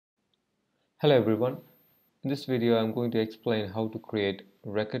Hello everyone. In this video I'm going to explain how to create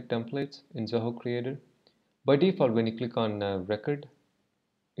record templates in Zoho Creator. By default, when you click on record,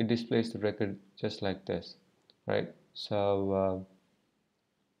 it displays the record just like this, right? So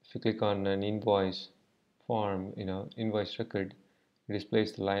if you click on an invoice form, invoice record, it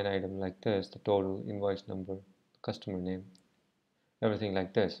displays the line item like this, the total, invoice number, customer name, everything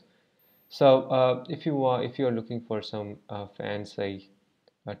like this. So if you are looking for some fancy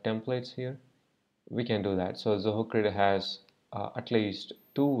templates here, we can do that. So Zoho Creator has at least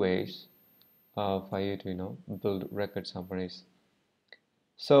two ways for you to build record summaries.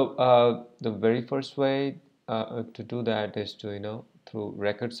 So the very first way to do that is to through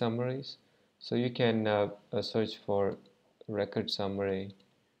record summaries. So you can search for record summary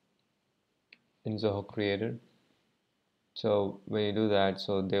in Zoho Creator. So when you do that,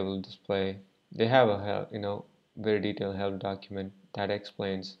 so they will display. They have a very detailed help document that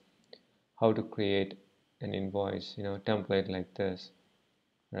explains how to create an invoice template like this,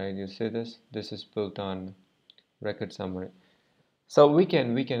 right? You see this is built on record summary. So we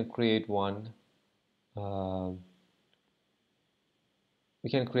can create one we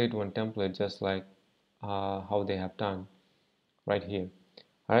can create one template just like how they have done right here.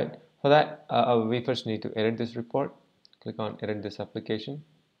 All right, for that we first need to edit this report. Click on edit this application.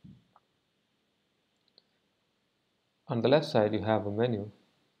 On the left side you have a menu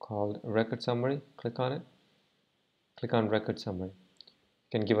called record summary. Click on it. Click on record summary.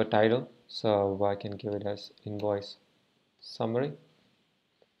 You can give a title, so I can give it as invoice summary.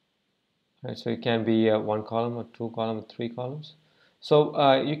 Right, so it can be one column or two columns or three columns. So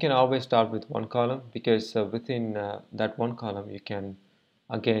you can always start with one column, because within that one column you can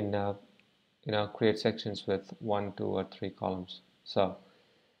again create sections with one, two, or three columns. So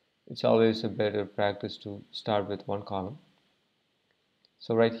it's always a better practice to start with one column.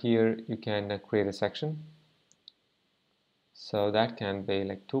 So right here you can create a section. So that can be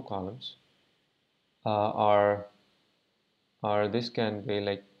like two columns, or this can be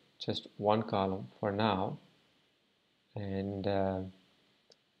like just one column for now. And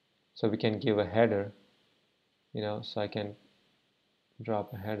so we can give a header, so I can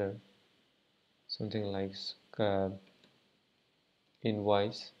drop a header, something like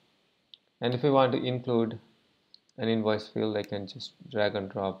invoice. And if we want to include an invoice field, I can just drag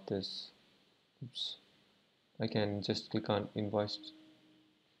and drop this. Oops. I can just click on invoice,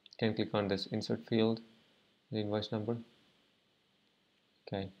 can click on this insert field, the invoice number.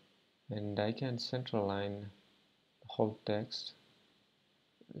 Okay, and I can center align the whole text.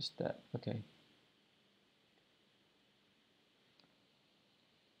 Is that okay?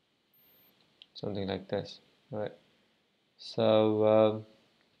 Something like this. All right, so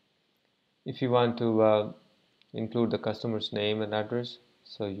if you want to include the customer's name and address,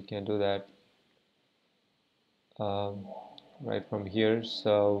 so you can do that right from here.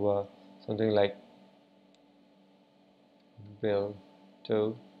 So something like bill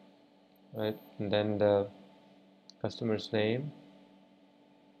to, right, and then the customer's name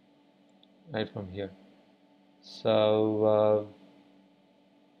right from here. So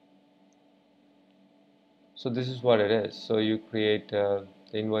so this is what it is. So you create the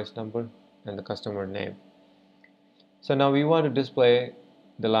invoice number and the customer name. So now we want to display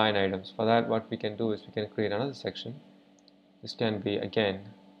the line items. For that, what we can do is we can create another section. This can be again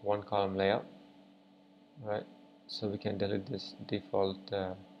one column layout, right? So we can delete this default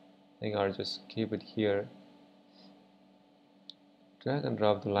thing, or just keep it here. Drag and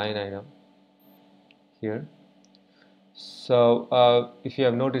drop the line item here. So if you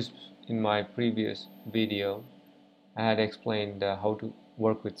have noticed in my previous video, I had explained how to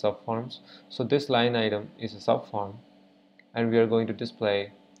work with subforms. So this line item is a subform, and we are going to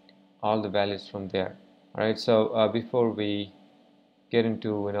display all the values from there. All right, so before we get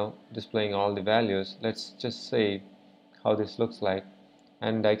into displaying all the values, let's just say how this looks like.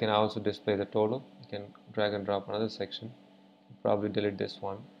 And I can also display the total. You can drag and drop another section, probably delete this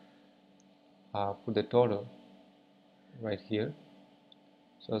one, put the total right here,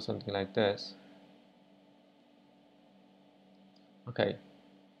 so something like this. Okay,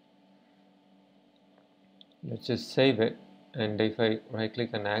 let's just save it, and if I right click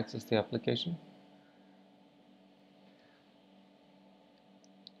and access the application,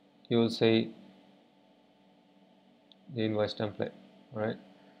 you will see the invoice template. Right,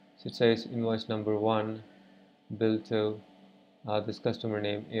 so it says invoice number 1, bill to, this customer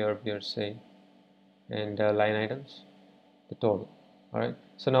name ARBRC, and line items, the total. All right,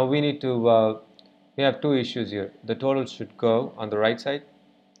 so now we need to we have two issues here. The total should go on the right side,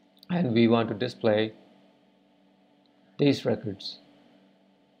 and we want to display these records.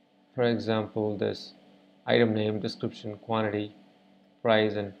 For example, this item name, description, quantity,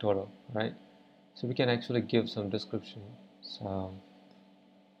 price, and total, right? So we can actually give some description. So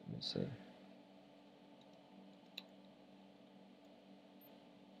let me see.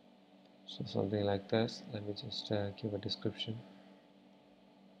 So something like this. Let me just give a description.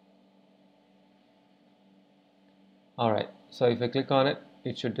 Alright, so if I click on it,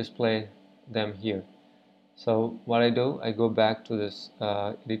 it should display them here. So what I do, I go back to this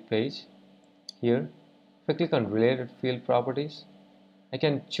edit page here. If I click on related field properties, I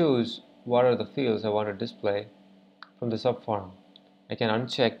can choose what are the fields I want to display from the subform. I can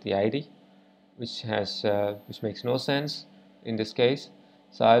uncheck the ID, which makes no sense in this case.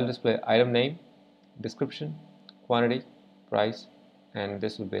 So I'll display item name, description, quantity, price, and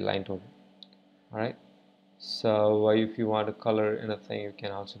this will be line total. Alright, so if you want to color anything, you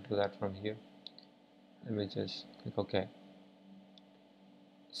can also do that from here. Let me just click OK.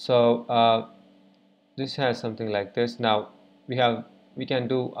 So this has something like this. Now we can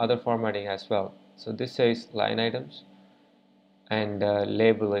do other formatting as well. So this says line items, and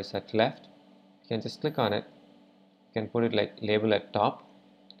label is at left. You can just click on it. You can put it like label at top.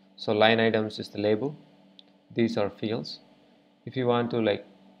 So line items is the label. These are fields. If you want to like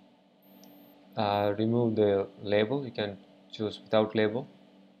remove the label, you can choose without label,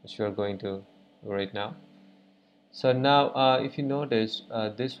 which we are going to do right now. So now if you notice,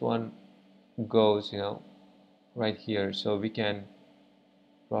 this one goes right here, so we can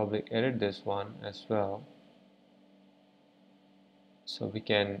probably edit this one as well. So we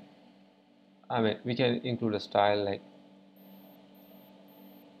can we can include a style like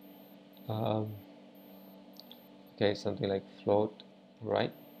okay, something like float,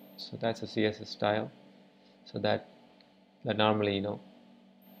 right? So that's a CSS style. So that normally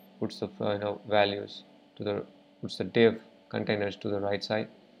puts the values to the puts the div containers to the right side.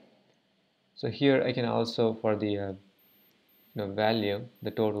 So here I can also, for the value,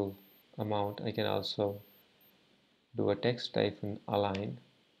 the total amount, I can also do a text hyphen align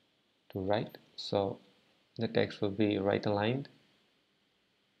to right. So the text will be right aligned.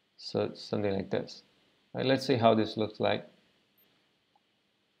 So it's something like this. Right, let's see how this looks like.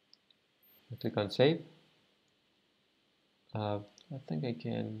 Click on save. I think I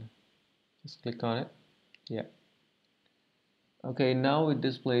can just click on it. Yeah. Okay, now it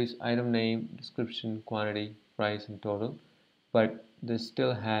displays item name, description, quantity, price, and total, but this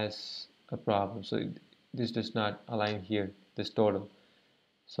still has a problem. So this does not align here, this total.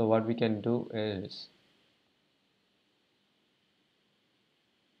 So what we can do is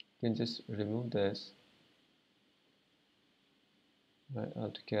we can just remove this right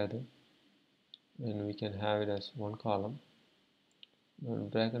altogether, and we can have it as one column. We'll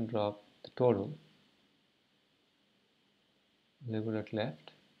drag and drop the total, label it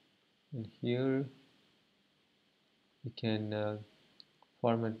left, and here we can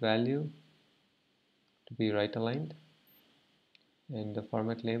format value to be right aligned, and the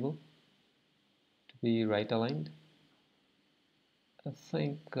format label to be right aligned. I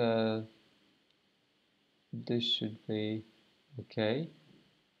think this should be okay.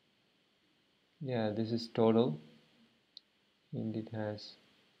 Yeah, this is total, and it has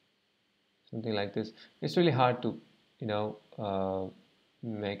something like this. It's really hard to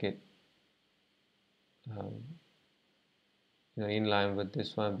make it um, in line with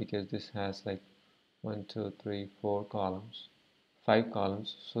this one, because this has like 1 2 3 4 columns, 5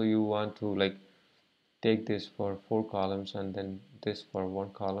 columns. So you want to like take this for 4 columns and then this for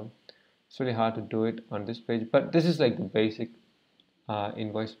 1 column. It's really hard to do it on this page, but this is like the basic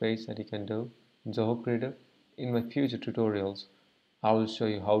invoice page that you can do in Zoho Creator. In my future tutorials, I will show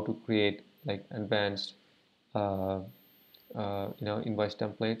you how to create like advanced invoice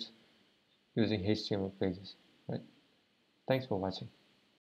templates using HTML pages. Right? Thanks for watching.